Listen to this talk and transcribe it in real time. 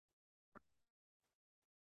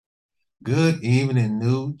Good evening,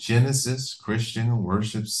 New Genesis Christian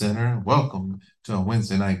Worship Center. Welcome to a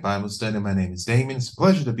Wednesday night Bible study. My name is Damien. It's a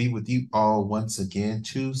pleasure to be with you all once again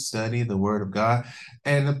to study the Word of God,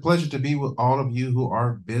 and a pleasure to be with all of you who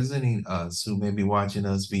are visiting us, who may be watching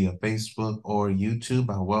us via Facebook or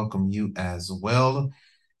YouTube. I welcome you as well.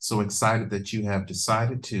 So excited that you have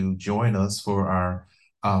decided to join us for our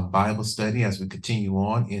Bible study as we continue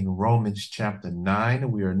on in Romans chapter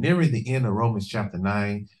 9. We are nearing the end of Romans chapter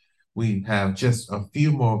 9. We have just a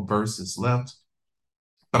few more verses left,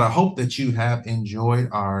 but I hope that you have enjoyed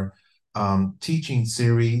our teaching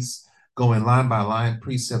series going line by line,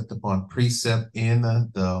 precept upon precept in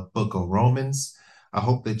the book of Romans. I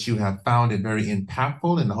hope that you have found it very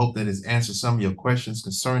impactful, and I hope that it's answered some of your questions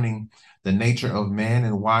concerning the nature of man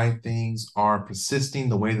and why things are persisting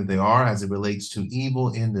the way that they are as it relates to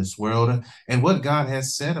evil in this world and what God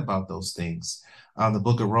has said about those things. The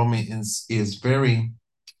book of Romans is very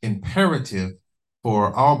imperative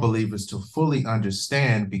for all believers to fully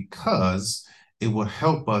understand because it will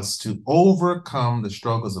help us to overcome the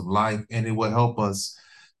struggles of life, and it will help us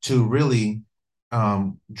to really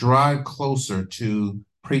drive closer to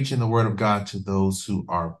preaching the word of God to those who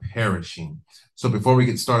are perishing. So before we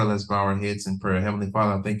get started, let's bow our heads in prayer. Heavenly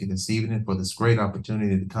Father, I thank you this evening for this great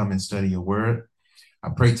opportunity to come and study your word. I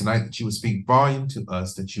pray tonight that you would speak volume to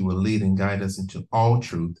us, that you will lead and guide us into all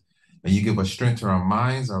truth. May you give us strength to our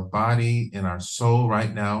minds, our body, and our soul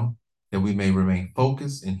right now, that we may remain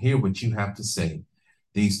focused and hear what you have to say.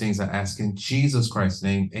 These things I ask in Jesus Christ's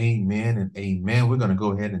name. Amen and amen. We're going to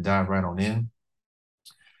go ahead and dive right on in.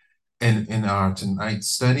 And in our tonight's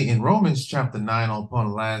study in Romans chapter 9,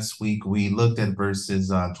 upon last week, we looked at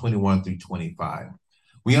verses 21 through 25.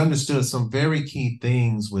 We understood some very key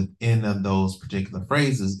things within those particular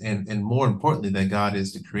phrases, and more importantly, that God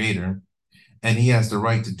is the creator and he has the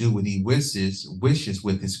right to do what he wishes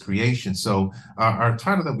with his creation. So our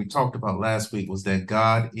title that we talked about last week was that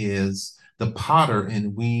God is the potter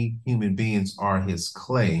and we human beings are his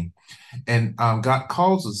clay. And God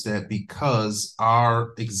calls us that because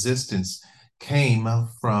our existence came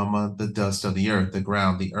from the dust of the earth, the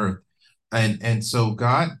ground, the earth. And so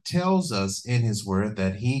God tells us in his word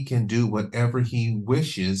that he can do whatever he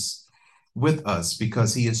wishes with us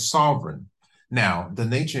because he is sovereign. Now, the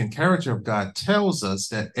nature and character of God tells us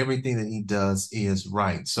that everything that he does is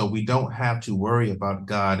right. So we don't have to worry about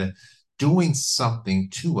God doing something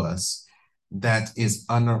to us that is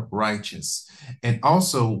unrighteous. And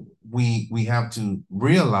also, we have to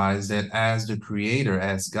realize that as the creator,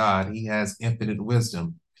 as God, he has infinite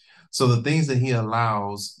wisdom. So the things that he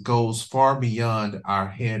allows goes far beyond our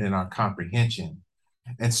head and our comprehension.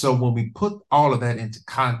 And so when we put all of that into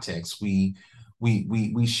context, we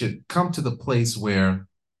should come to the place where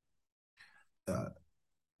uh,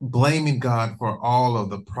 blaming God for all of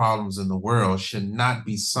the problems in the world should not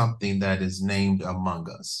be something that is named among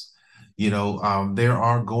us. There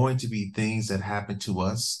are going to be things that happen to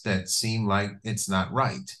us that seem like it's not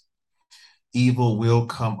right. Evil will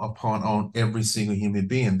come upon on every single human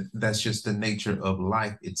being. That's just the nature of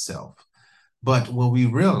life itself. But when we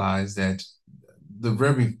realize that the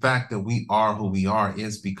very fact that we are who we are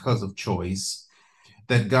is because of choice,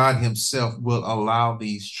 that God himself will allow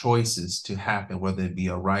these choices to happen, whether it be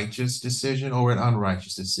a righteous decision or an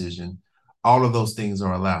unrighteous decision. All of those things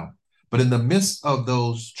are allowed. But in the midst of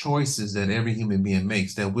those choices that every human being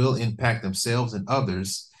makes that will impact themselves and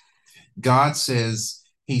others, God says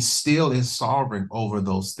he still is sovereign over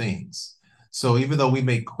those things. So even though we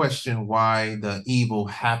may question why the evil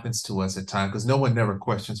happens to us at times, because no one never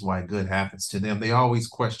questions why good happens to them, they always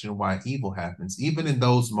question why evil happens. Even in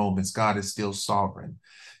those moments, God is still sovereign.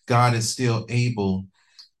 God is still able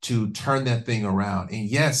to turn that thing around. And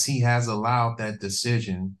yes, he has allowed that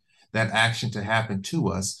decision, that action to happen to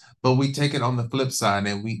us, but we take it on the flip side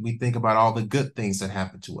and we think about all the good things that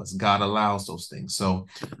happen to us. God allows those things. So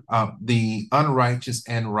the unrighteous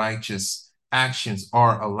and righteous actions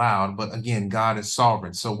are allowed, but again, God is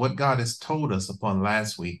sovereign. So what God has told us upon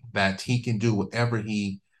last week, that he can do whatever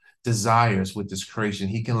he desires with this creation.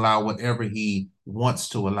 He can allow whatever he wants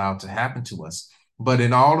to allow to happen to us. But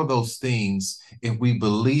in all of those things, if we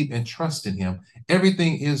believe and trust in him,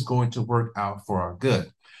 everything is going to work out for our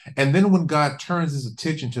good. And then when God turns his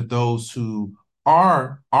attention to those who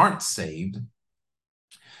aren't saved,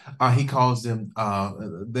 he calls them,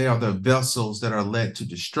 they are the vessels that are led to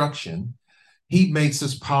destruction. He makes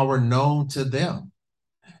his power known to them.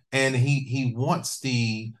 And he wants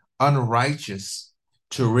the unrighteous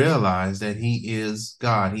to realize that he is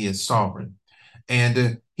God, he is sovereign.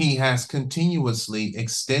 And he has continuously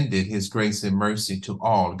extended his grace and mercy to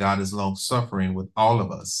all. God is long suffering with all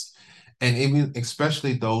of us. and even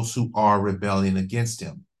especially those who are rebelling against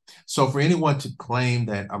him. So for anyone to claim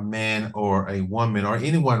that a man or a woman, or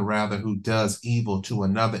anyone rather, who does evil to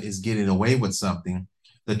another is getting away with something,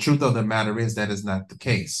 the truth of the matter is that is not the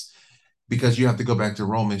case, because you have to go back to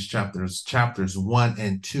Romans chapters 1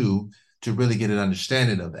 and 2 to really get an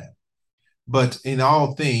understanding of that. But in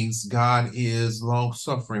all things, God is long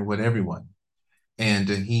suffering with everyone, and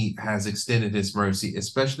he has extended his mercy,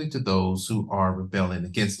 especially to those who are rebelling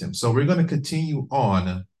against him. So we're going to continue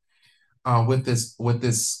on with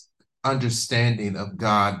this understanding of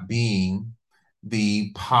God being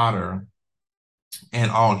the potter and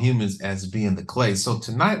all humans as being the clay. So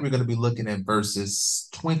tonight we're going to be looking at verses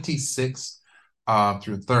 26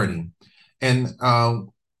 through 30. And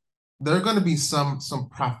there are going to be some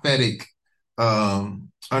prophetic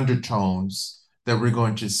undertones that we're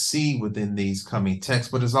going to see within these coming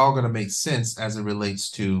texts, but it's all going to make sense as it relates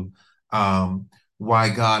to why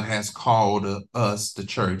God has called us, the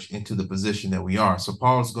church, into the position that we are. So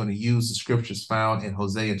Paul is going to use the scriptures found in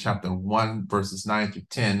Hosea chapter 1, verses 9 through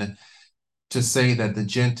 10 to say that the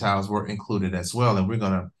Gentiles were included as well. And we're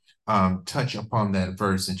going to touch upon that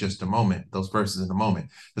verse in just a moment, those verses in a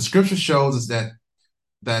moment. The scripture shows us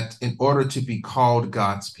that in order to be called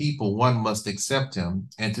God's people, one must accept him,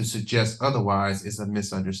 and to suggest otherwise is a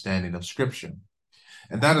misunderstanding of scripture.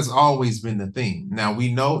 And that has always been the thing. Now,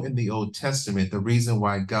 we know in the Old Testament, the reason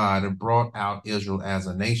why God brought out Israel as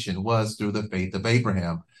a nation was through the faith of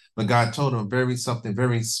Abraham. But God told him something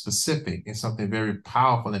very specific and something very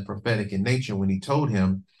powerful and prophetic in nature when he told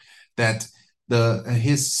him that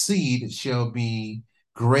his seed shall be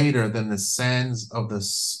greater than the sands of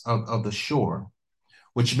the shore,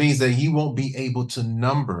 which means that he won't be able to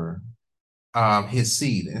number his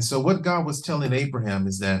seed. And so what God was telling Abraham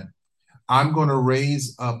is that I'm going to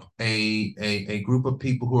raise up a group of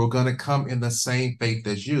people who are going to come in the same faith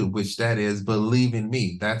as you, which that is, believe in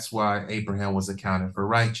me. That's why Abraham was accounted for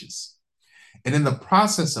righteous. And in the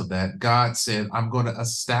process of that, God said, I'm going to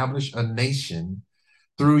establish a nation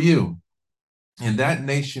through you. And that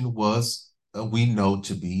nation was, we know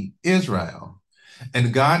to be Israel.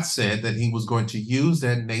 And God said that he was going to use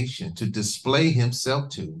that nation to display himself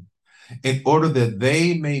to, in order that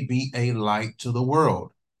they may be a light to the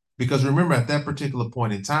world. Because remember, at that particular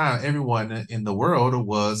point in time, everyone in the world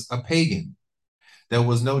was a pagan. There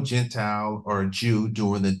was no Gentile or Jew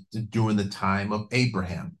during the time of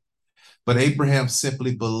Abraham. But Abraham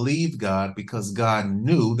simply believed God because God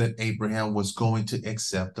knew that Abraham was going to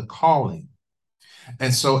accept the calling.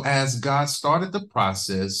 And so as God started the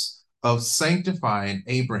process of sanctifying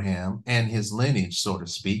Abraham and his lineage, so to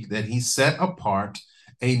speak, that he set apart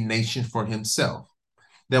a nation for himself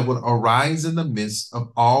that would arise in the midst of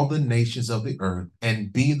all the nations of the earth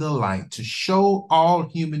and be the light to show all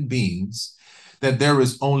human beings that there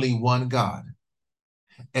is only one God,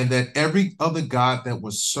 and that every other God that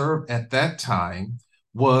was served at that time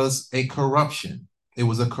was a corruption. It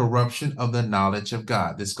was a corruption of the knowledge of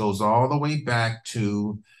God. This goes all the way back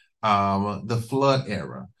to the flood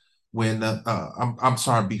era. I'm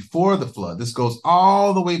sorry, before the flood. This goes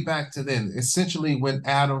all the way back to then, essentially when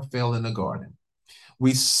Adam fell in the garden.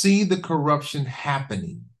 We see the corruption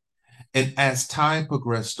happening. And as time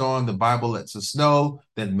progressed on, the Bible lets us know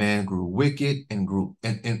that man grew wicked and grew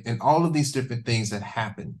and all of these different things that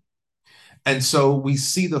happened. And so we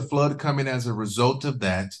see the flood coming as a result of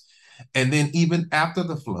that. And then even after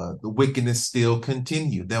the flood, the wickedness still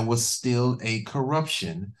continued. There was still a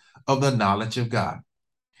corruption of the knowledge of God.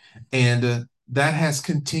 And that has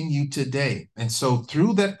continued today. And so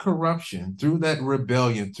through that corruption, through that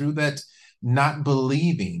rebellion, through that not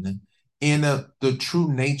believing in the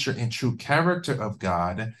true nature and true character of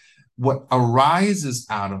God, what arises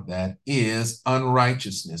out of that is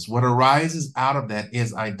unrighteousness. What arises out of that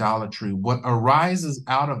is idolatry. What arises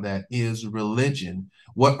out of that is religion.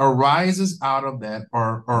 What arises out of that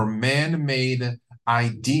are man-made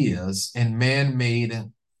ideas and man-made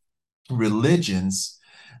religions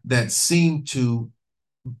that seem to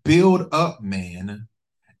build up man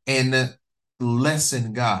and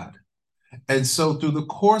lessen God. And so through the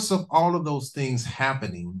course of all of those things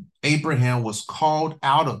happening, Abraham was called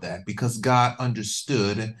out of that because God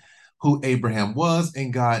understood who Abraham was,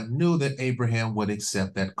 and God knew that Abraham would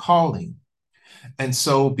accept that calling. And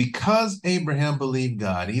so because Abraham believed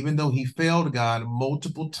God, even though he failed God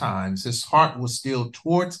multiple times, his heart was still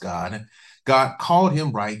towards God. God called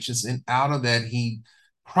him righteous, and out of that he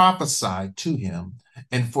prophesied to him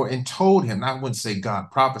and told him, I wouldn't say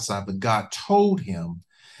God prophesied, but God told him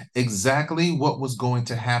exactly what was going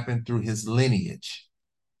to happen through his lineage.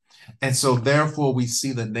 And so therefore we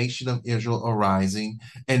see the nation of Israel arising.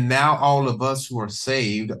 And now all of us who are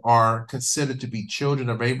saved are considered to be children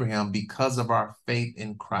of Abraham because of our faith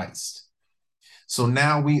in Christ. So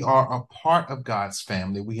now we are a part of God's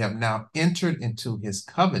family. We have now entered into his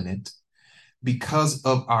covenant because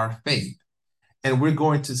of our faith. And we're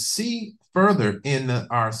going to see further in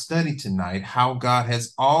our study tonight how God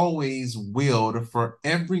has always willed for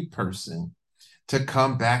every person to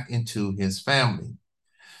come back into his family.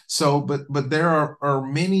 So, but there are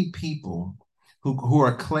many people who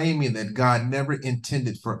are claiming that God never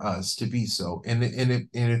intended for us to be so. And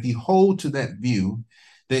if you hold to that view,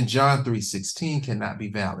 then John 3:16 cannot be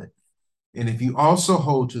valid. And if you also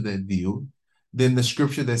hold to that view, then the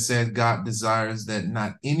scripture that says God desires that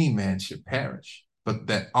not any man should perish, but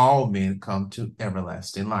that all men come to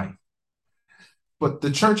everlasting life. But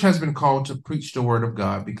the church has been called to preach the word of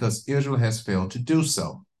God because Israel has failed to do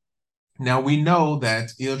so. Now we know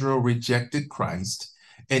that Israel rejected Christ,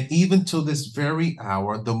 and even to this very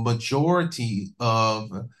hour, the majority of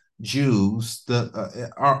Jews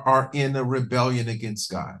are in a rebellion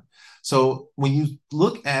against God. So when you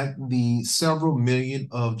look at the several million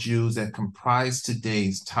of Jews that comprise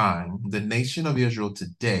today's time, the nation of Israel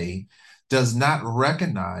today does not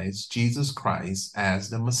recognize Jesus Christ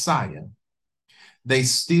as the Messiah. They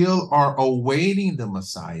still are awaiting the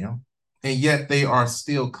Messiah, and yet they are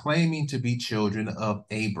still claiming to be children of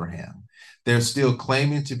Abraham. They're still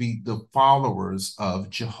claiming to be the followers of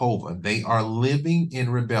Jehovah. They are living in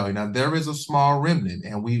rebellion. Now, there is a small remnant,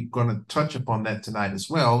 and we're going to touch upon that tonight as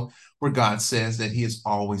well, where God says that he has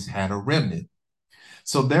always had a remnant.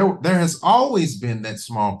 So there has always been that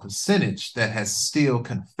small percentage that has still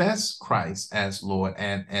confessed Christ as Lord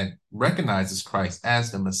and recognizes Christ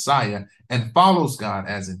as the Messiah and follows God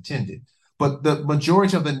as intended. But the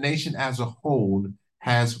majority of the nation as a whole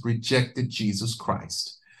has rejected Jesus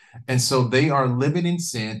Christ. And so they are living in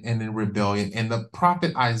sin and in rebellion. And the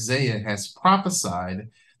prophet Isaiah has prophesied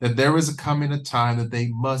that there is coming a time that they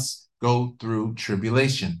must go through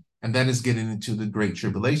tribulation. And that is getting into the great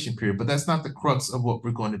tribulation period. But that's not the crux of what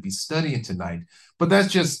we're going to be studying tonight. But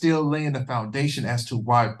that's just still laying the foundation as to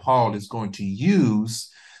why Paul is going to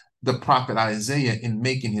use the prophet Isaiah in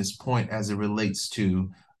making his point as it relates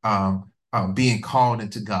to being called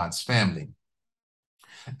into God's family.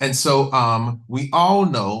 And so we all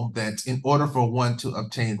know that in order for one to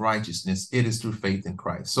obtain righteousness, it is through faith in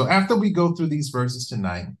Christ. So after we go through these verses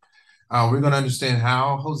tonight, we're going to understand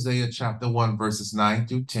how Hosea chapter 1, verses 9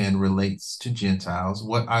 through 10 relates to Gentiles,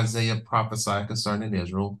 what Isaiah prophesied concerning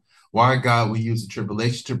Israel, why God will use the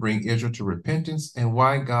tribulation to bring Israel to repentance, and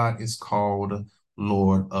why God is called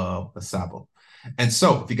Lord of the Sabbath. And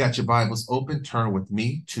so if you got your Bibles open, turn with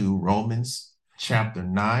me to Romans chapter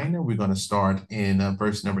 9. We're going to start in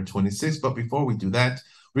verse number 26. But before we do that,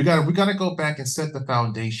 we got to go back and set the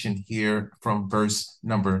foundation here from verse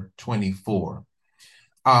number 24.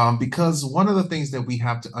 Because one of the things that we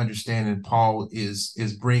have to understand, and Paul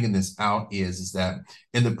is bringing this out, is that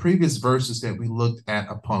in the previous verses that we looked at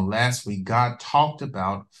upon last week, God talked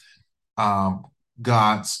about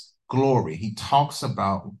God's glory. He talked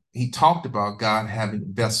about God having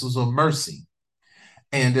vessels of mercy,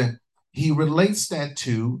 and he relates that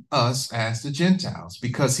to us as the Gentiles,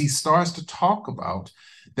 because he starts to talk about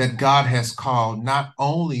that God has called not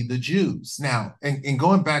only the Jews. Now, and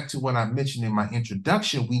going back to what I mentioned in my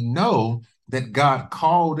introduction, we know that God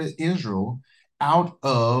called Israel out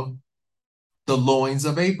of the loins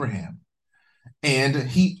of Abraham. And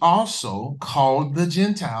he also called the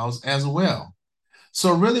Gentiles as well.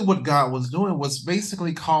 So really what God was doing was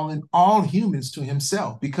basically calling all humans to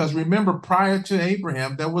himself. Because remember, prior to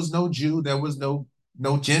Abraham, there was no Jew, there was no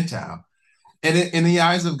Gentile. And in the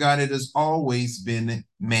eyes of God, it has always been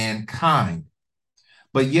mankind.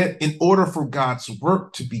 But yet, in order for God's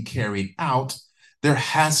work to be carried out, there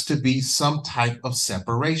has to be some type of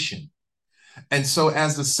separation. And so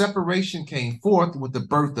as the separation came forth with the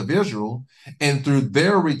birth of Israel, and through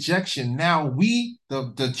their rejection, now we,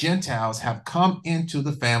 the Gentiles, have come into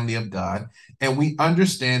the family of God, and we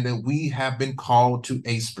understand that we have been called to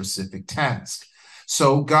a specific task.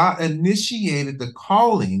 So God initiated the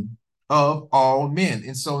calling of all men.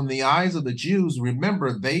 And so in the eyes of the Jews,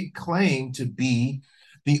 remember, they claimed to be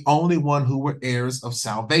the only one who were heirs of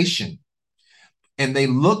salvation. And they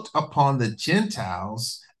looked upon the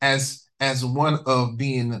Gentiles as one of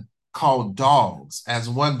being called dogs, as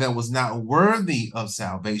one that was not worthy of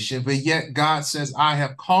salvation, but yet God says, I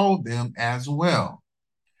have called them as well.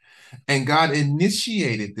 And God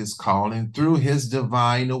initiated this calling through his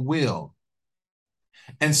divine will.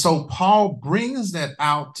 And so Paul brings that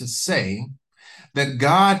out to say that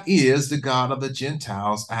God is the God of the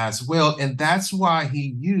Gentiles as well. And that's why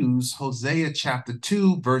he used Hosea chapter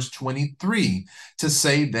 2, verse 23 to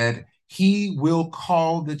say that he will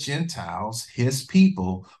call the Gentiles his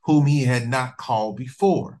people, whom he had not called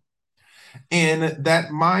before. And that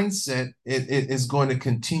mindset it is going to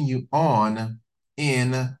continue on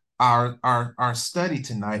in our study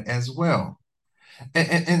tonight as well.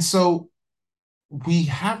 And so we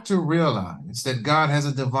have to realize that God has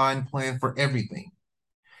a divine plan for everything,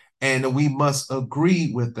 and we must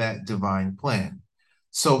agree with that divine plan.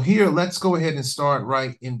 So here, let's go ahead and start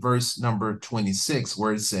right in verse number 26,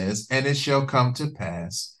 where it says, "And it shall come to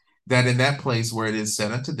pass that in that place where it is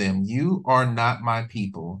said unto them, You are not my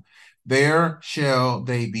people, there shall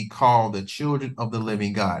they be called the children of the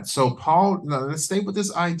living God." So Paul, now let's stay with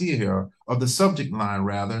this idea here, of the subject line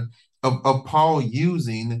rather, of Paul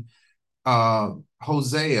using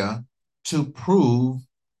Hosea to prove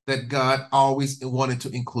that God always wanted to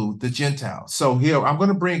include the Gentiles. So here, I'm going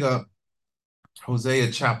to bring up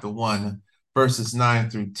Hosea chapter 1, verses 9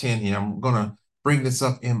 through 10 here. I'm going to bring this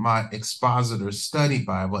up in my Expositor Study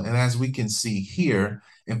Bible. And as we can see here,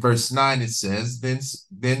 in verse 9, it says,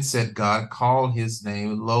 Then said God, Call his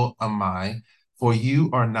name, Lo am I, for you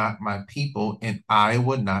are not my people, and I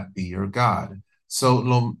will not be your God. So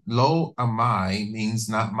lo am I means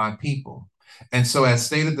not my people. And so, as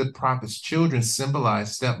stated, the prophet's children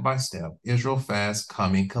symbolize step by step Israel's fast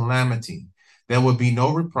coming calamity. There would be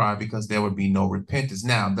no reprieve because there would be no repentance.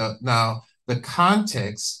 Now, the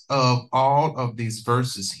context of all of these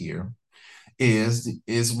verses here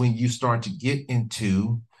is when you start to get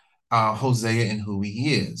into Hosea and who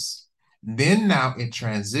he is. Then now it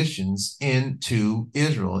transitions into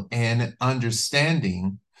Israel and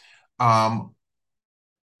understanding God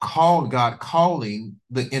calling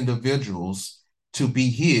the individuals to be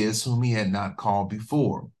his whom he had not called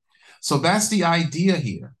before. So that's the idea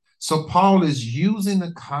here. So Paul is using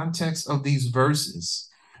the context of these verses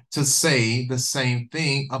to say the same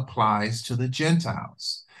thing applies to the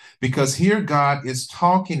Gentiles. Because here God is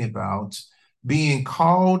talking about being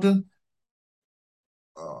called,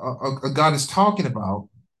 God is talking about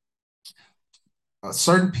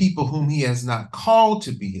certain people whom he has not called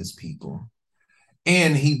to be his people.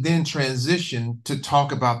 And he then transitioned to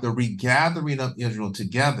talk about the regathering of Israel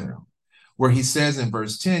together, where he says in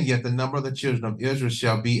verse 10, Yet the number of the children of Israel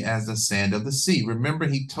shall be as the sand of the sea. Remember,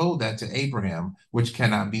 he told that to Abraham, which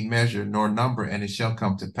cannot be measured nor numbered. And it shall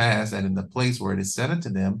come to pass that in the place where it is said unto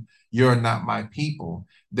them, You are not my people,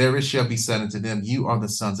 there it shall be said unto them, You are the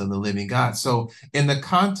sons of the living God. So in the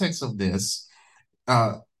context of this,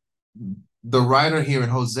 the writer here in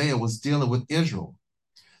Hosea was dealing with Israel,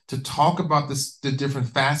 to talk about the different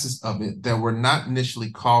facets of it that were not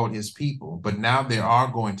initially called his people, but now they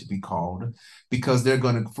are going to be called because they're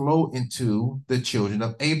going to flow into the children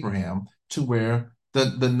of Abraham, to where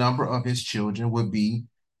the number of his children would be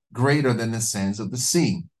greater than the sands of the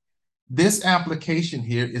sea. This application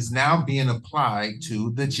here is now being applied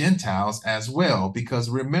to the Gentiles as well, because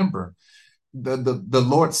remember, the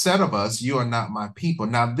Lord said of us, You are not my people.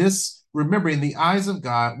 Now this, remember, in the eyes of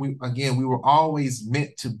God, we were always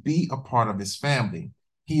meant to be a part of his family.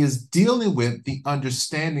 He is dealing with the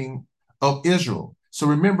understanding of Israel. So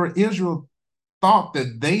remember, Israel thought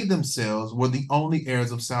that they themselves were the only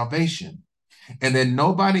heirs of salvation, and that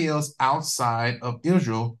nobody else outside of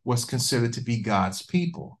Israel was considered to be God's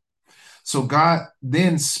people. So God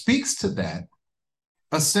then speaks to that,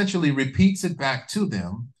 essentially repeats it back to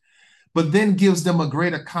them, but then gives them a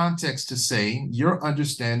greater context to say, Your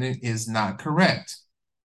understanding is not correct.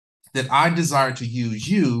 That I desire to use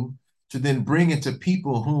you to then bring into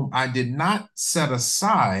people whom I did not set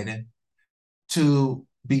aside to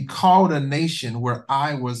be called a nation where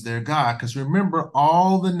I was their God. Because remember,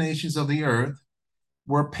 all the nations of the earth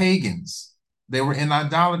were pagans. They were in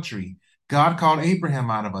idolatry. God called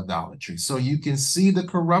Abraham out of idolatry. So you can see the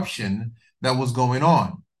corruption that was going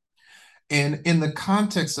on. And in the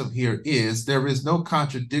context of here there is no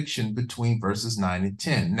contradiction between verses 9 and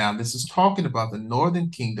 10. Now, this is talking about the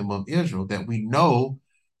northern kingdom of Israel that we know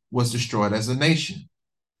was destroyed as a nation.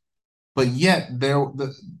 But yet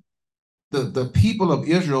the people of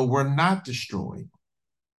Israel were not destroyed.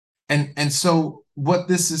 And so what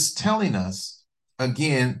this is telling us,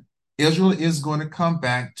 again, Israel is going to come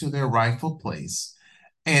back to their rightful place.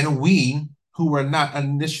 And we, who were not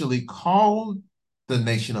initially called the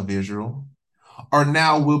nation of Israel, are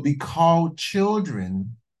now will be called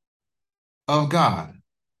children of God.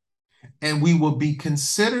 And we will be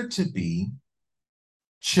considered to be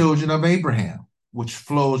children of Abraham, which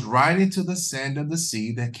flows right into the sand of the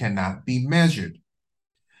sea that cannot be measured.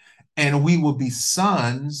 and we will be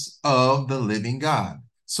sons of the living God.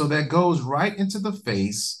 So that goes right into the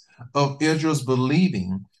face of Israel's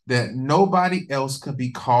believing that nobody else could be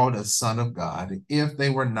called a son of God if they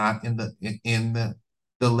were not in the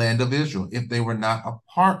land of Israel, if they were not a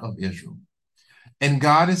part of Israel. And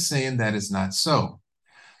God is saying that is not so.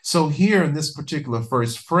 So here in this particular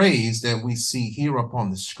first phrase that we see here up on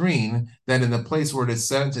the screen, that in the place where it is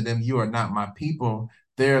said unto them, you are not my people,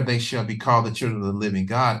 there they shall be called the children of the living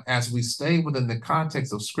God. As we stay within the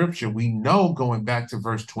context of scripture, we know going back to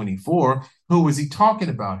verse 24, who was he talking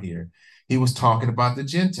about here? He was talking about the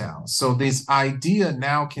Gentiles. So this idea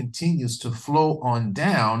now continues to flow on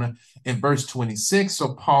down in verse 26.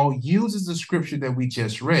 So Paul uses the scripture that we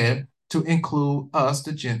just read to include us,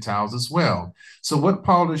 the Gentiles, as well. So what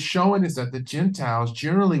Paul is showing is that the Gentiles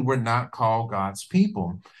generally were not called God's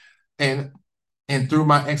people. And through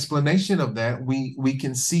my explanation of that, we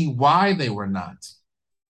can see why they were not.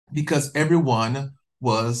 Because everyone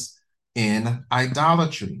was in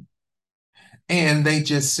idolatry. And they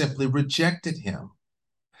just simply rejected him.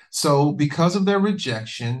 So because of their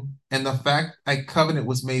rejection and the fact a covenant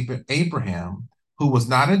was made with Abraham, who was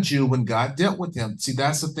not a Jew when God dealt with him. See,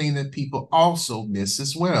 that's the thing that people also miss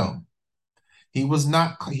as well. He was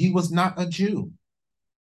not a Jew.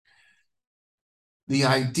 The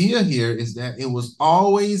idea here is that it was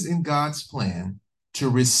always in God's plan to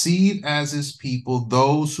receive as his people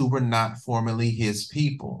those who were not formerly his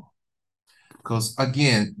people. Because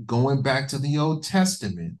again, going back to the Old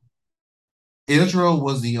Testament, Israel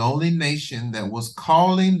was the only nation that was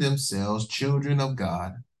calling themselves children of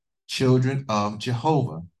God, children of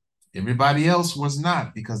Jehovah. Everybody else was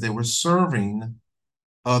not, because they were serving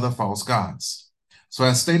other false gods. So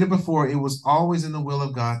as stated before, it was always in the will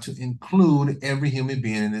of God to include every human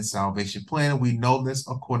being in his salvation plan. We know this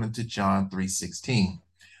according to John 3:16.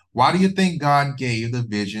 Why do you think God gave the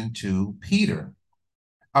vision to Peter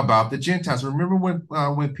about the Gentiles? Remember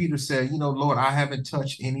when Peter said, Lord, I haven't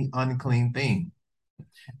touched any unclean thing.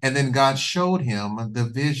 And then God showed him the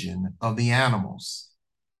vision of the animals.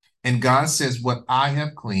 And God says, what I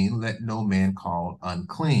have cleaned, let no man call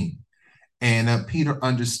unclean. And Peter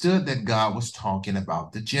understood that God was talking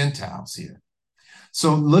about the Gentiles here.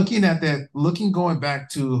 So looking at that, going back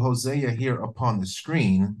to Hosea here upon the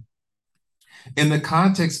screen, in the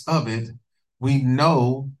context of it, we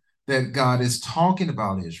know that God is talking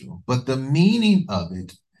about Israel, but the meaning of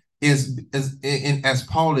it is as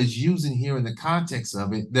Paul is using here in the context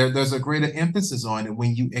of it, there's a greater emphasis on it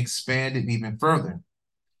when you expand it even further.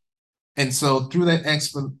 And so through that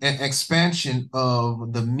expansion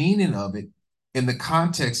of the meaning of it in the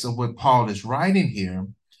context of what Paul is writing here,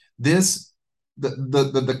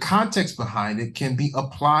 the context behind it can be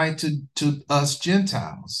applied to us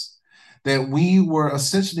Gentiles, that we were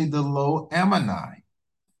essentially the low Ammonite.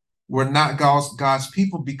 We're not God's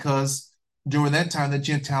people because during that time, the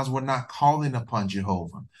Gentiles were not calling upon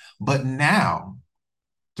Jehovah. But now,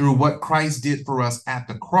 through what Christ did for us at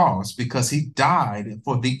the cross, because he died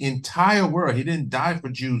for the entire world. He didn't die for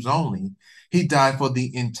Jews only. He died for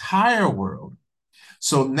the entire world.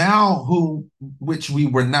 So now which we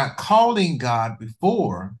were not calling God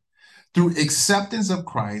before, through acceptance of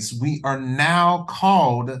Christ, we are now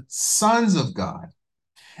called sons of God.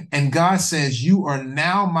 And God says, you are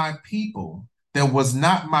now my people that was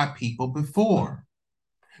not my people before,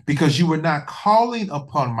 because you were not calling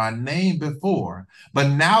upon my name before. But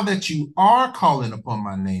now that you are calling upon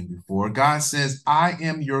my name before, God says, I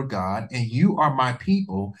am your God and you are my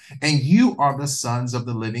people and you are the sons of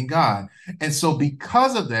the living God. And so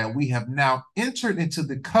because of that, we have now entered into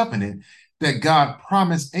the covenant that God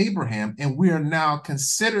promised Abraham, and we are now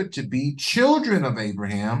considered to be children of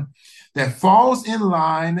Abraham, that falls in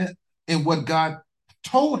line in what God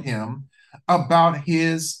told him about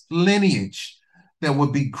his lineage, that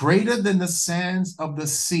would be greater than the sands of the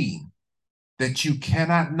sea, that you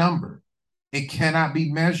cannot number. It cannot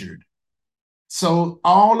be measured. So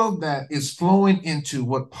all of that is flowing into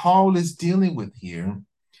what Paul is dealing with here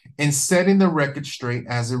and setting the record straight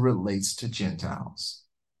as it relates to Gentiles.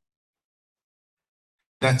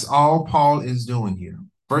 That's all Paul is doing here.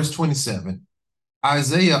 Verse 27,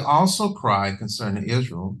 Isaiah also cried concerning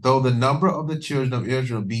Israel, though the number of the children of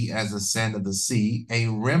Israel be as the sand of the sea, a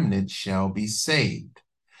remnant shall be saved.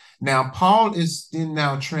 Now, Paul is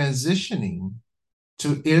now transitioning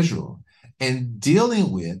to Israel and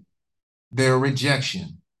dealing with their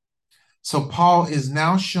rejection. So Paul is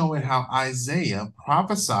now showing how Isaiah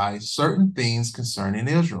prophesied certain things concerning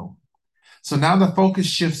Israel. So now the focus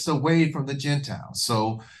shifts away from the Gentiles.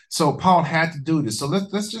 So Paul had to do this. So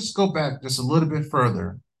let's just go back just a little bit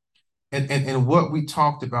further and what we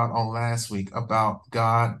talked about on last week about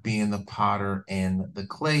God being the potter and the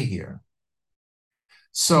clay here.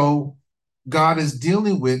 So God is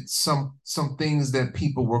dealing with some things that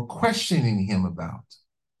people were questioning him about.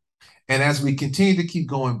 And as we continue to keep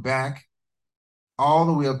going back all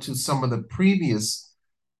the way up to some of the previous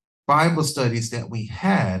Bible studies that we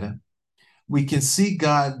had, we can see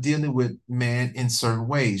God dealing with man in certain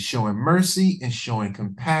ways, showing mercy and showing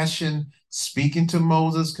compassion, speaking to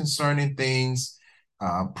Moses concerning things,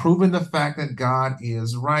 proving the fact that God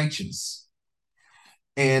is righteous,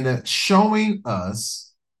 and showing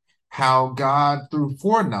us how God, through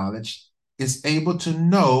foreknowledge, is able to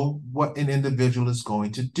know what an individual is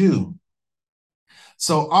going to do.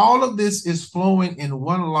 So all of this is flowing in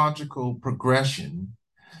one logical progression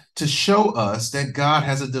to show us that God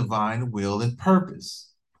has a divine will and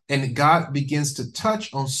purpose. And God begins to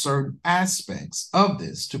touch on certain aspects of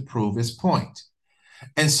this to prove his point.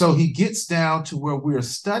 And so he gets down to where we're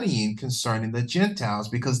studying concerning the Gentiles,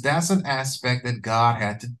 because that's an aspect that God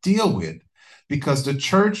had to deal with, because the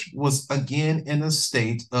church was again in a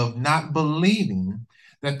state of not believing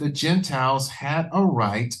that the Gentiles had a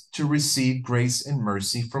right to receive grace and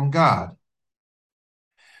mercy from God.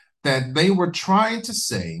 That they were trying to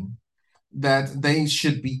say that they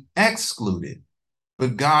should be excluded,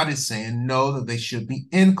 but God is saying no, that they should be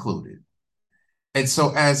included. And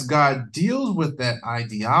so as God deals with that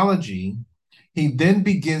ideology, he then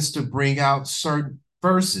begins to bring out certain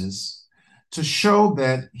verses to show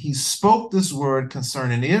that he spoke this word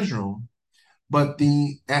concerning Israel, but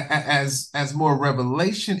as more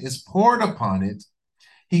revelation is poured upon it,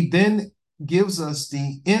 he then gives us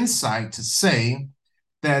the insight to say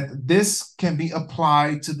that this can be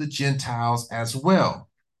applied to the Gentiles as well.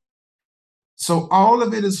 So all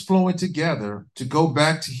of it is flowing together. To go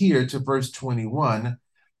back to here to verse 21,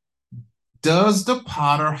 does the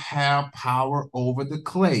potter have power over the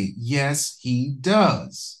clay? Yes, he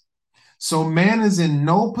does. So man is in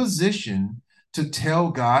no position to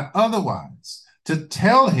tell God otherwise, to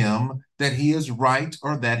tell him that he is right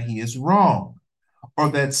or that he is wrong, or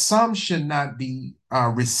that some should not be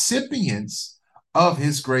recipients of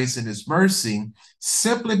his grace and his mercy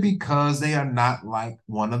simply because they are not like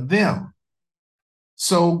one of them.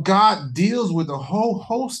 So God deals with a whole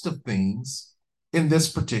host of things in this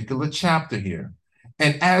particular chapter here.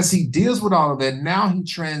 And as he deals with all of that, now he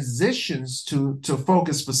transitions to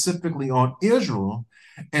focus specifically on Israel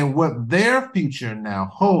and what their future now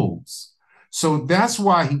holds. So that's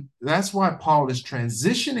why Paul is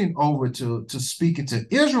transitioning over to speaking to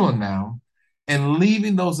Israel now and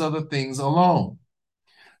leaving those other things alone.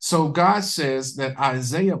 So God says that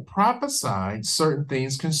Isaiah prophesied certain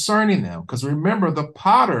things concerning them. Because remember, the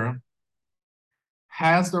potter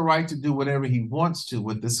has the right to do whatever he wants to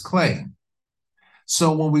with this clay.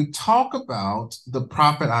 So when we talk about the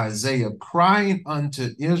prophet Isaiah crying unto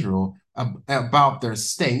Israel about their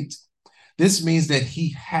state, this means that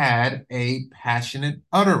he had a passionate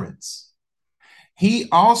utterance. He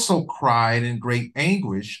also cried in great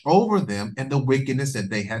anguish over them and the wickedness that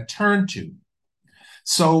they had turned to.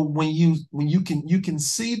 So when you can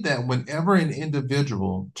see that whenever an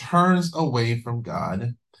individual turns away from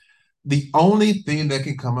God, the only thing that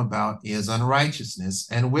can come about is unrighteousness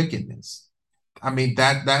and wickedness. I mean,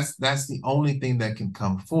 that's the only thing that can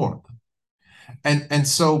come forth. And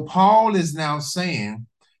so Paul is now saying,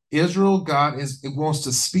 Israel, God wants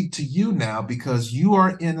to speak to you now because you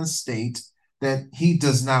are in a state that he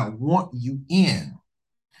does not want you in.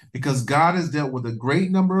 Because God has dealt with a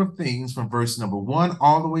great number of things from verse number 1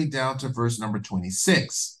 all the way down to verse number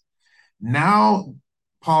 26. Now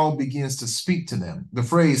Paul begins to speak to them. The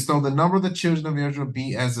phrase, though the number of the children of Israel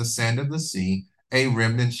be as the sand of the sea, a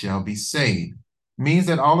remnant shall be saved, means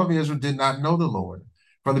that all of Israel did not know the Lord.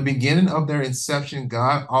 From the beginning of their inception,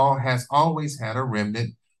 God has always had a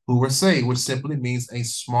remnant who were saved, which simply means a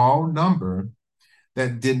small number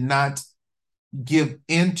that did not give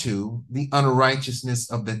into the unrighteousness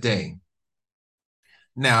of the day.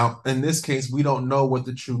 Now, in this case, we don't know what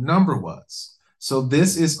the true number was. So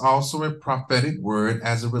this is also a prophetic word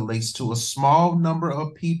as it relates to a small number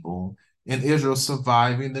of people in Israel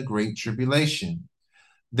surviving the Great Tribulation.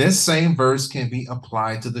 This same verse can be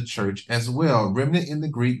applied to the church as well. Remnant in the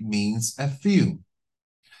Greek means a few.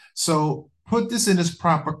 So put this in its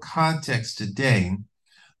proper context today.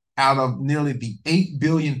 Out of nearly the 8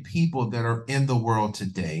 billion people that are in the world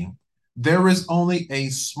today, there is only a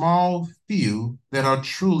small few that are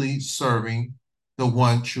truly serving the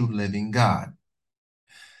one true living God.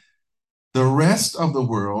 The rest of the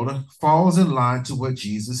world falls in line to what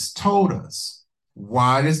Jesus told us.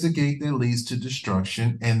 Wide is the gate that leads to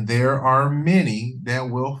destruction, and there are many that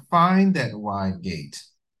will find that wide gate.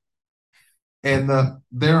 And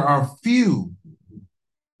there are few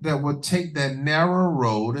that will take that narrow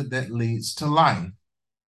road that leads to life.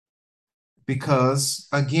 Because,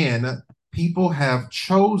 again, people have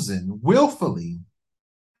chosen willfully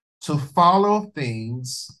to follow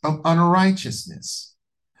things of unrighteousness,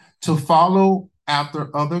 to follow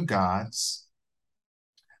after other gods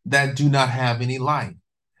that do not have any life.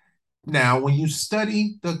 Now, when you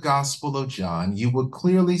study the Gospel of John, you will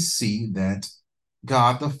clearly see that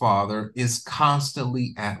God the Father is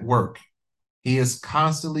constantly at work. He is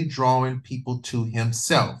constantly drawing people to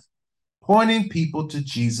himself, pointing people to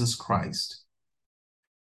Jesus Christ.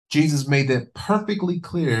 Jesus made that perfectly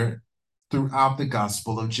clear throughout the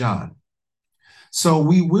Gospel of John. So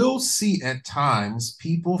we will see at times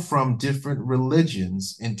people from different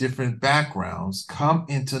religions and different backgrounds come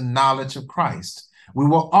into knowledge of Christ. We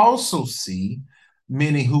will also see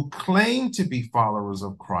many who claim to be followers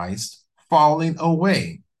of Christ falling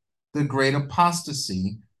away, the great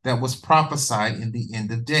apostasy that was prophesied in the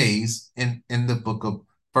end of days in the book of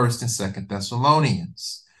 1st and 2nd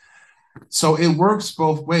Thessalonians. So it works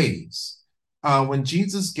both ways. When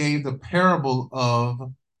Jesus gave the parable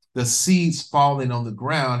of the seeds falling on the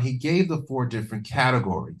ground, he gave the 4 different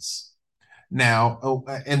categories. Now,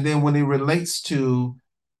 and then when it relates to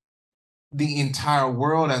the entire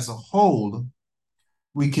world as a whole,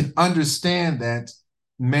 we can understand that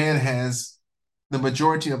the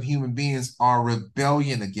majority of human beings are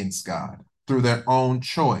rebellion against God through their own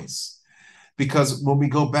choice. Because when we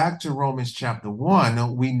go back to Romans chapter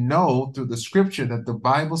 1, we know through the scripture that the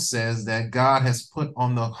Bible says that God has put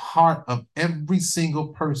on the heart of every single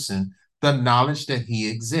person the knowledge that he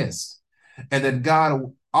exists. And that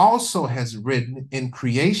God also has written in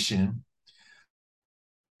creation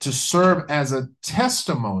to serve as a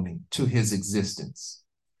testimony to his existence.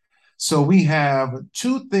 So we have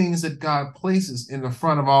 2 things that God places in the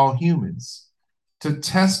front of all humans to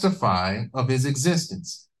testify of his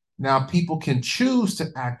existence. Now, people can choose to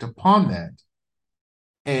act upon that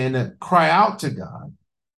and cry out to God,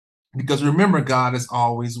 because remember, God is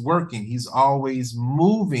always working. He's always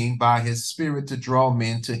moving by his spirit to draw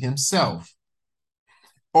men to himself.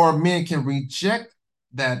 Or men can reject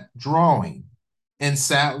that drawing. And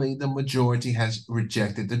sadly, the majority has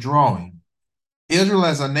rejected the drawing. Israel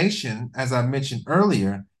as a nation, as I mentioned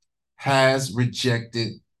earlier, has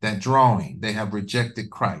rejected that drawing. They have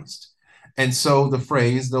rejected Christ. And so the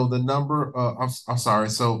phrase, though the number,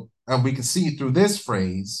 we can see through this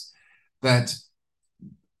phrase that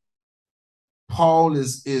Paul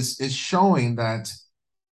is showing that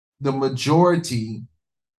the majority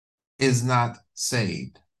is not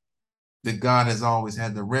saved, that God has always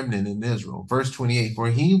had the remnant in Israel. Verse 28, for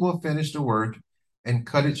he will finish the work and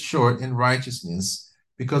cut it short in righteousness,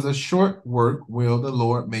 because a short work will the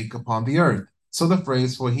Lord make upon the earth. So the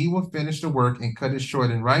phrase, for he will finish the work and cut it short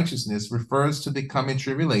in righteousness, refers to the coming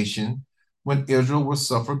tribulation when Israel will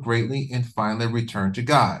suffer greatly and finally return to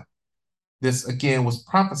God. This again was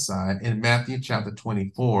prophesied in Matthew chapter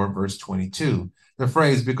 24, verse 22. The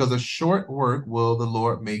phrase, because a short work will the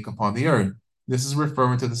Lord make upon the earth. This is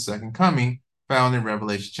referring to the second coming found in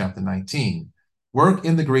Revelation chapter 19. Work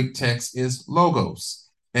in the Greek text is logos,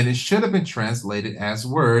 and it should have been translated as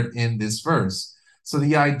word in this verse. So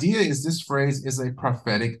the idea is this phrase is a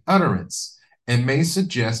prophetic utterance and may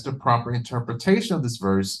suggest a proper interpretation of this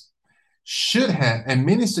verse and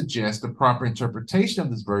many suggest the proper interpretation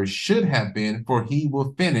of this verse should have been, for he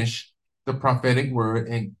will finish the prophetic word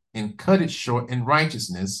and cut it short in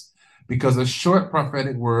righteousness, because a short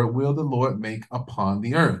prophetic word will the Lord make upon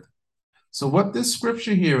the earth. So what this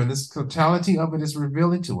scripture here and this totality of it is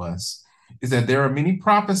revealing to us is that there are many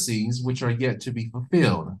prophecies which are yet to be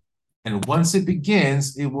fulfilled. And once it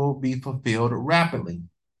begins, it will be fulfilled rapidly.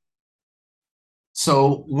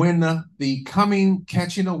 So when the coming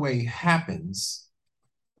catching away happens,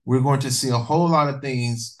 we're going to see a whole lot of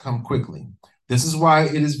things come quickly. This is why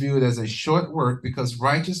it is viewed as a short work, because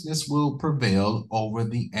righteousness will prevail over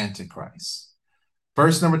the Antichrist.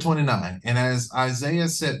 Verse number 29, and as Isaiah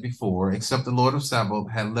said before, except the Lord of Sabaoth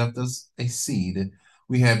had left us a seed,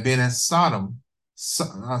 we have been as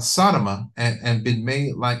Sodoma and been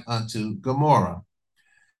made like unto Gomorrah.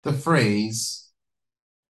 The phrase,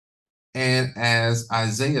 and as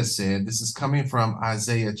Isaiah said, this is coming from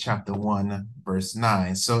Isaiah chapter 1, verse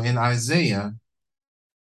 9. So in Isaiah,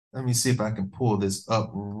 let me see if I can pull this up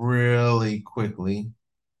really quickly.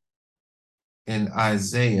 In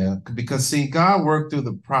Isaiah, because see, God worked through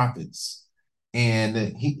the prophets,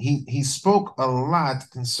 and he spoke a lot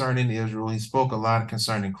concerning Israel. He spoke a lot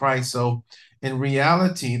concerning Christ. So In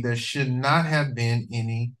reality, there should not have been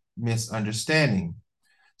any misunderstanding.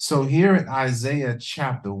 So here in Isaiah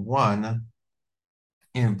chapter 1,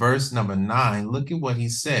 in verse number 9, look at what he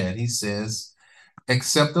said. He says,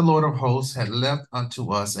 except the Lord of hosts had left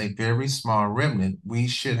unto us a very small remnant, we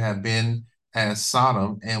should have been as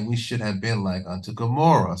Sodom, and we should have been like unto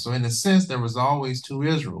Gomorrah. So in a sense, there was always two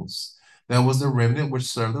Israels. There was the remnant which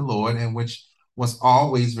served the Lord, and which was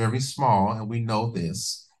always very small, and we know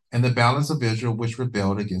this, and the balance of Israel which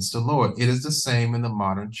rebelled against the Lord. It is the same in the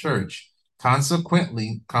modern church.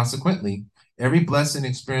 Consequently, every blessing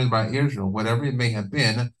experienced by Israel, whatever it may have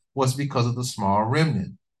been, was because of the small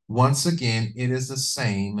remnant. Once again, it is the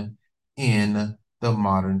same in the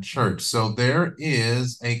modern church. So there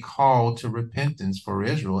is a call to repentance for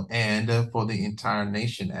Israel and for the entire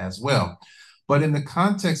nation as well. But in the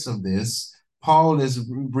context of this, Paul is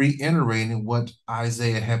reiterating what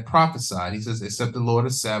Isaiah had prophesied. He says, except the Lord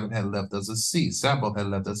of Sabbath had left us a seed. Sabbath had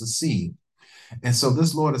left us a seed. And so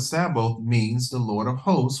this Lord of Sabbath means the Lord of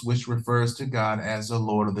hosts, which refers to God as the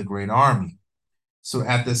Lord of the great army. So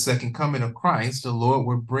at the second coming of Christ, the Lord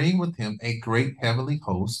will bring with him a great heavenly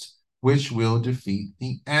host, which will defeat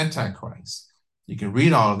the Antichrist. You can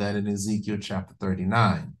read all of that in Ezekiel chapter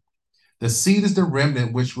 39. The seed is the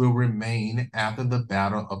remnant which will remain after the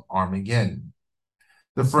battle of Armageddon.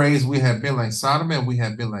 The phrase, we have been like Sodom and we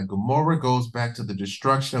have been like Gomorrah, goes back to the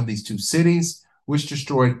destruction of these two cities, which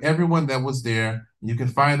destroyed everyone that was there. You can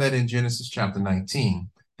find that in Genesis chapter 19.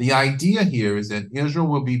 The idea here is that Israel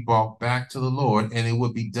will be brought back to the Lord, and it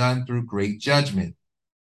will be done through great judgment.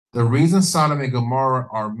 The reason Sodom and Gomorrah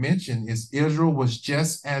are mentioned is Israel was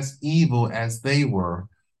just as evil as they were,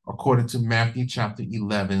 according to Matthew chapter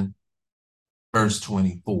 11, verse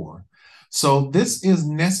 24. So this is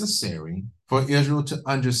necessary for Israel to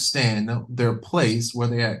understand their place where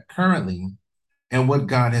they are currently and what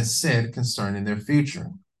God has said concerning their future.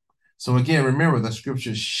 So again, remember, the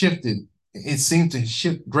scripture shifted. It seemed to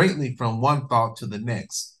shift greatly from one thought to the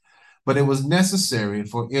next. But it was necessary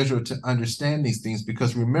for Israel to understand these things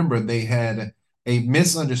because remember, they had a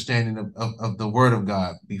misunderstanding of the word of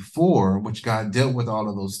God before, which God dealt with all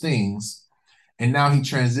of those things. And now he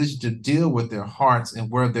transitioned to deal with their hearts and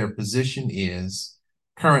where their position is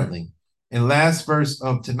currently. In last verse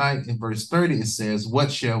of tonight, in verse 30, it says,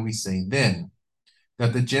 what shall we say then?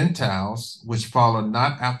 That the Gentiles, which follow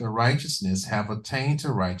not after righteousness, have attained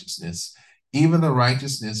to righteousness, even the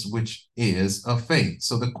righteousness which is of faith.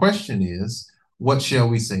 So the question is, what shall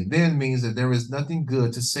we say then? Means that there is nothing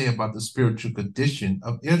good to say about the spiritual condition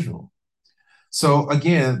of Israel. So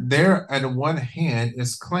again, there on one hand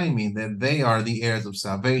is claiming that they are the heirs of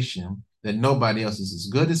salvation, that nobody else is as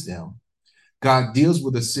good as them. God deals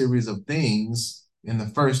with a series of things in the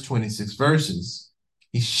first 26 verses.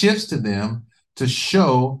 He shifts to them to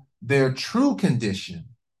show their true condition,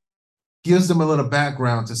 gives them a little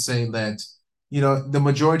background to say that, the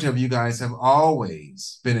majority of you guys have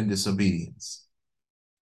always been in disobedience.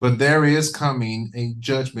 But there is coming a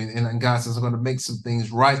judgment, and God says, I'm going to make some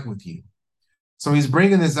things right with you. So he's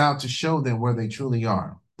bringing this out to show them where they truly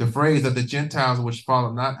are. The phrase that the Gentiles which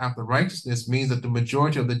follow not after righteousness means that the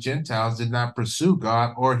majority of the Gentiles did not pursue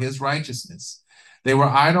God or his righteousness. They were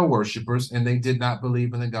idol worshipers, and they did not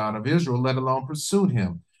believe in the God of Israel, let alone pursue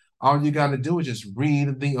him. All you got to do is just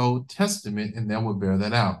read the Old Testament, and that will bear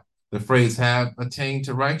that out. The phrase have attained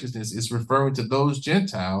to righteousness is referring to those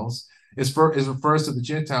Gentiles. It refers to the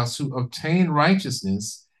Gentiles who obtain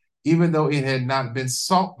righteousness even though it had not been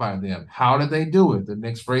sought by them. How did they do it? The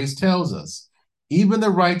next phrase tells us, even the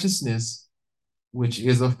righteousness which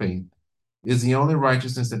is of faith is the only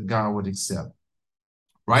righteousness that God would accept.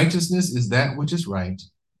 Righteousness is that which is right,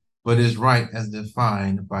 but is right as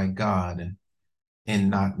defined by God and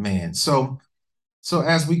not man. So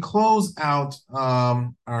as we close out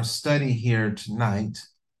our study here tonight,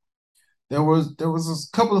 there was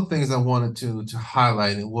a couple of things I wanted to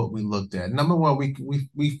highlight in what we looked at. Number one,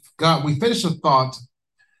 we finished a thought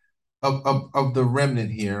of the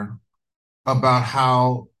remnant here about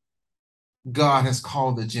how God has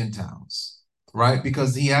called the Gentiles, right?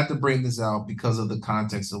 Because he had to bring this out because of the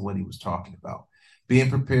context of what he was talking about. Being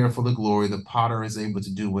prepared for the glory, the potter is able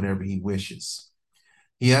to do whatever he wishes.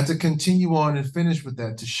 He had to continue on and finish with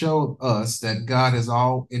that to show us that God has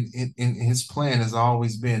in his plan has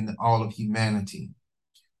always been all of humanity,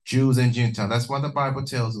 Jews and Gentiles. That's why the Bible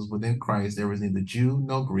tells us within Christ there is neither Jew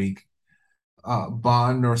nor Greek,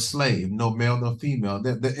 bond nor slave, no male nor female.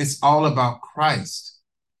 It's all about Christ.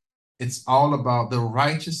 It's all about the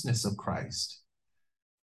righteousness of Christ.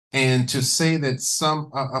 And to say that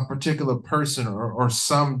a particular person or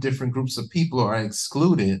some different groups of people are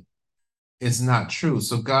excluded It's not true.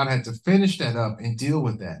 So God had to finish that up and deal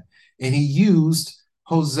with that. And he used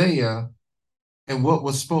Hosea and what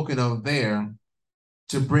was spoken of there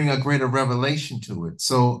to bring a greater revelation to it.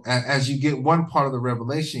 So as you get one part of the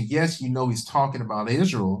revelation, yes, you know he's talking about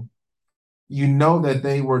Israel. You know that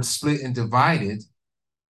they were split and divided.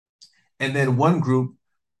 And then one group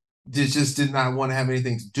just did not want to have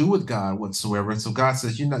anything to do with God whatsoever. So God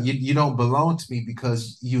says, you don't belong to me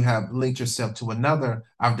because you have linked yourself to another.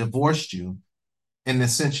 I've divorced you. And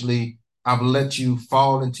essentially, I've let you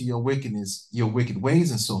fall into your wickedness, your wicked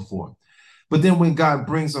ways, and so forth. But then when God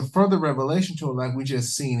brings a further revelation to it, like we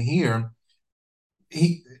just seen here,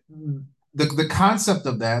 he the concept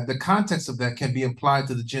of that, the context of that can be applied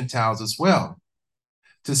to the Gentiles as well.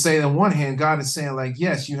 To say on one hand, God is saying, like,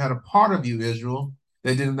 yes, you had a part of you, Israel,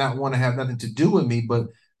 that did not want to have nothing to do with me,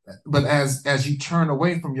 but as you turn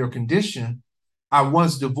away from your condition, I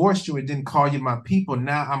once divorced you and didn't call you my people.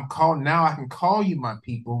 Now I can call you my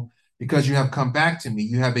people because you have come back to me.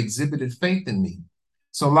 You have exhibited faith in me.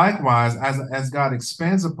 So likewise, as God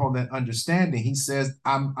expands upon that understanding, he says,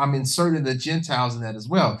 I'm inserting the Gentiles in that as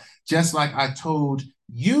well. Just like I told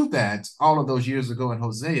you that all of those years ago in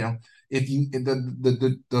Hosea, if you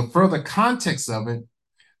the further context of it,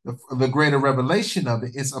 the greater revelation of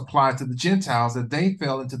it is applied to the Gentiles, that they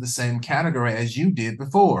fell into the same category as you did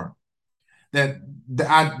before. That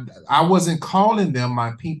I wasn't calling them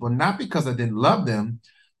my people, not because I didn't love them,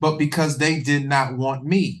 but because they did not want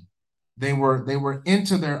me. They were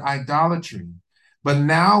into their idolatry. But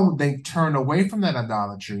now they've turned away from that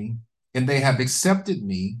idolatry and they have accepted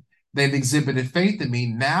me. They've exhibited faith in me.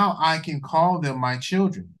 Now I can call them my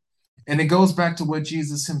children. And it goes back to what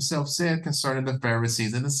Jesus himself said concerning the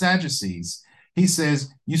Pharisees and the Sadducees. He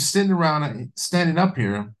says, you sitting around standing up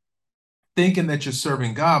here thinking that you're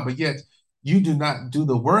serving God, but yet you do not do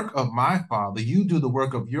the work of my father. You do the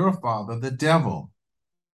work of your father, the devil.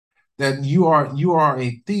 That you are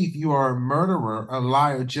a thief, you are a murderer, a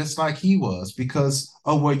liar, just like he was, because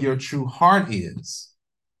of where your true heart is.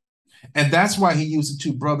 And that's why he used the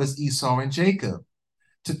two brothers, Esau and Jacob,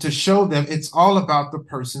 to show them it's all about the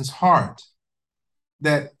person's heart.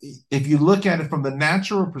 That if you look at it from the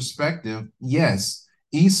natural perspective, yes,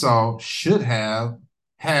 Esau should have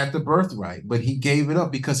had the birthright, but he gave it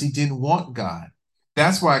up because he didn't want God.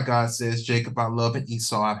 That's why God says, Jacob I love and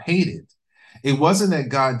Esau I've hated. It wasn't that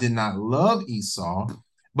God did not love Esau,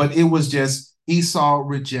 but it was just Esau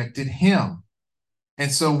rejected him.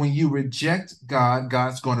 And so when you reject God,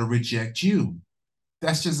 God's going to reject you.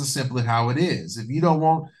 That's just as simply how it is. If you don't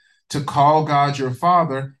want to call God your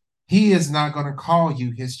father, he is not going to call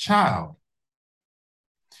you his child.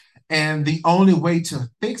 And the only way to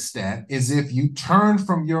fix that is if you turn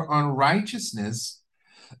from your unrighteousness,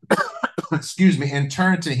 excuse me, and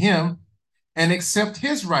turn to him and accept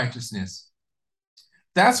his righteousness.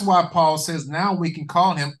 That's why Paul says now we can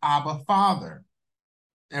call him Abba Father.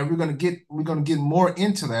 And we're going to get more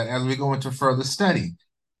into that as we go into further study.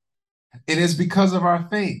 It is because of our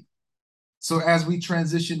faith. So as we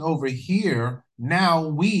transition over here, now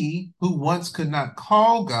we who once could not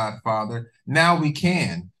call God Father, now we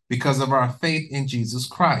can because of our faith in Jesus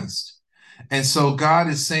Christ. And so God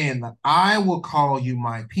is saying that I will call you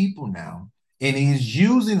my people now. And he's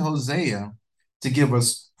using Hosea to give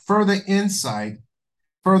us further insight,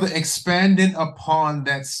 further expanding upon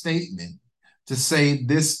that statement to say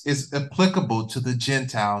this is applicable to the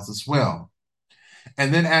Gentiles as well.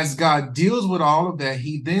 And then as God deals with all of that,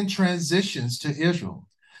 he then transitions to Israel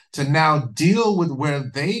to now deal with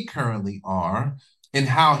where they currently are and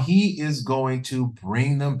how he is going to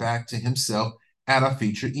bring them back to himself at a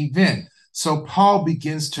future event. So Paul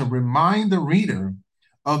begins to remind the reader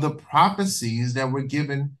of the prophecies that were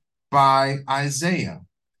given by Isaiah.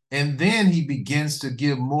 And then he begins to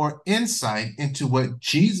give more insight into what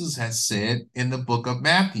Jesus has said in the book of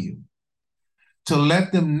Matthew to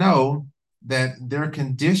let them know that their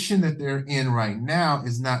condition that they're in right now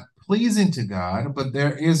is not pleasing to God, but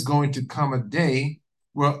there is going to come a day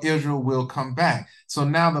where Israel will come back. So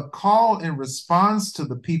now the call in response to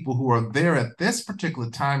the people who are there at this particular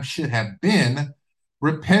time should have been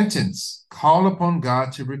repentance. Call upon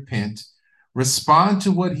God to repent, respond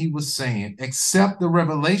to what he was saying, accept the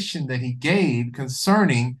revelation that he gave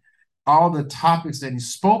concerning all the topics that he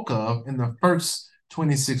spoke of in the first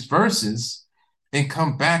 26 verses, and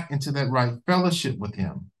come back into that right fellowship with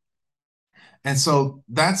him. And so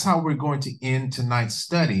that's how we're going to end tonight's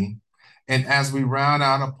study. And as we round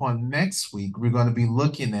out upon next week, we're going to be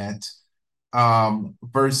looking at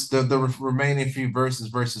the remaining few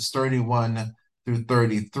verses 31 through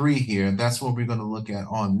 33 here. That's what we're going to look at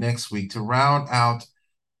on next week to round out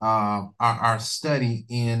our study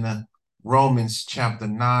in Romans chapter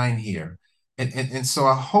 9 here. And so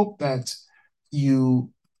I hope that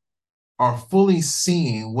you are fully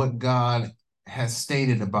seeing what God has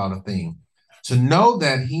stated about a thing. To know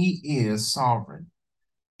that he is sovereign,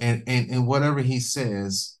 and whatever he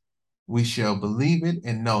says, we shall believe it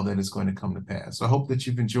and know that it's going to come to pass. So I hope that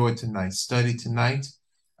you've enjoyed tonight's study tonight.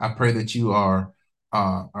 I pray that you are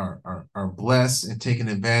blessed and taking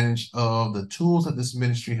advantage of the tools that this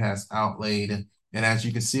ministry has outlaid. And as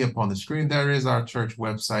you can see up on the screen, there is our church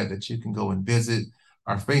website that you can go and visit,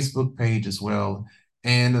 our Facebook page as well,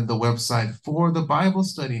 and the website for the Bible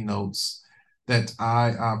study notes that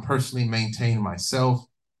I personally maintain myself.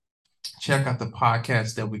 Check out the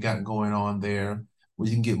podcast that we got going on there, where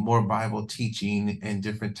you can get more Bible teaching and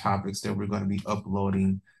different topics that we're going to be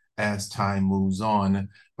uploading as time moves on.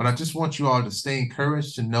 But I just want you all to stay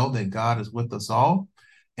encouraged, to know that God is with us all.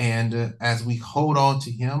 And as we hold on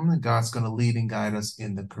to him, God's going to lead and guide us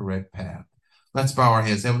in the correct path. Let's bow our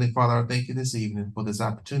heads. Heavenly Father, I thank you this evening for this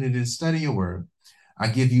opportunity to study your word. I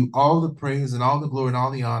give you all the praise and all the glory and all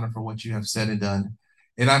the honor for what you have said and done.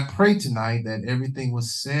 And I pray tonight that everything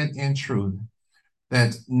was said in truth,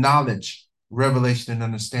 that knowledge, revelation, and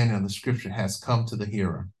understanding of the scripture has come to the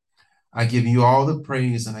hearer. I give you all the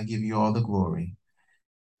praise and I give you all the glory.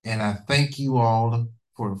 And I thank you all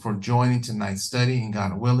for joining tonight's study, and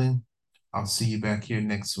God willing, I'll see you back here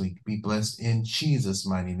next week. Be blessed in Jesus'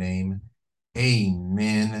 mighty name.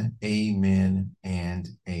 Amen. Amen.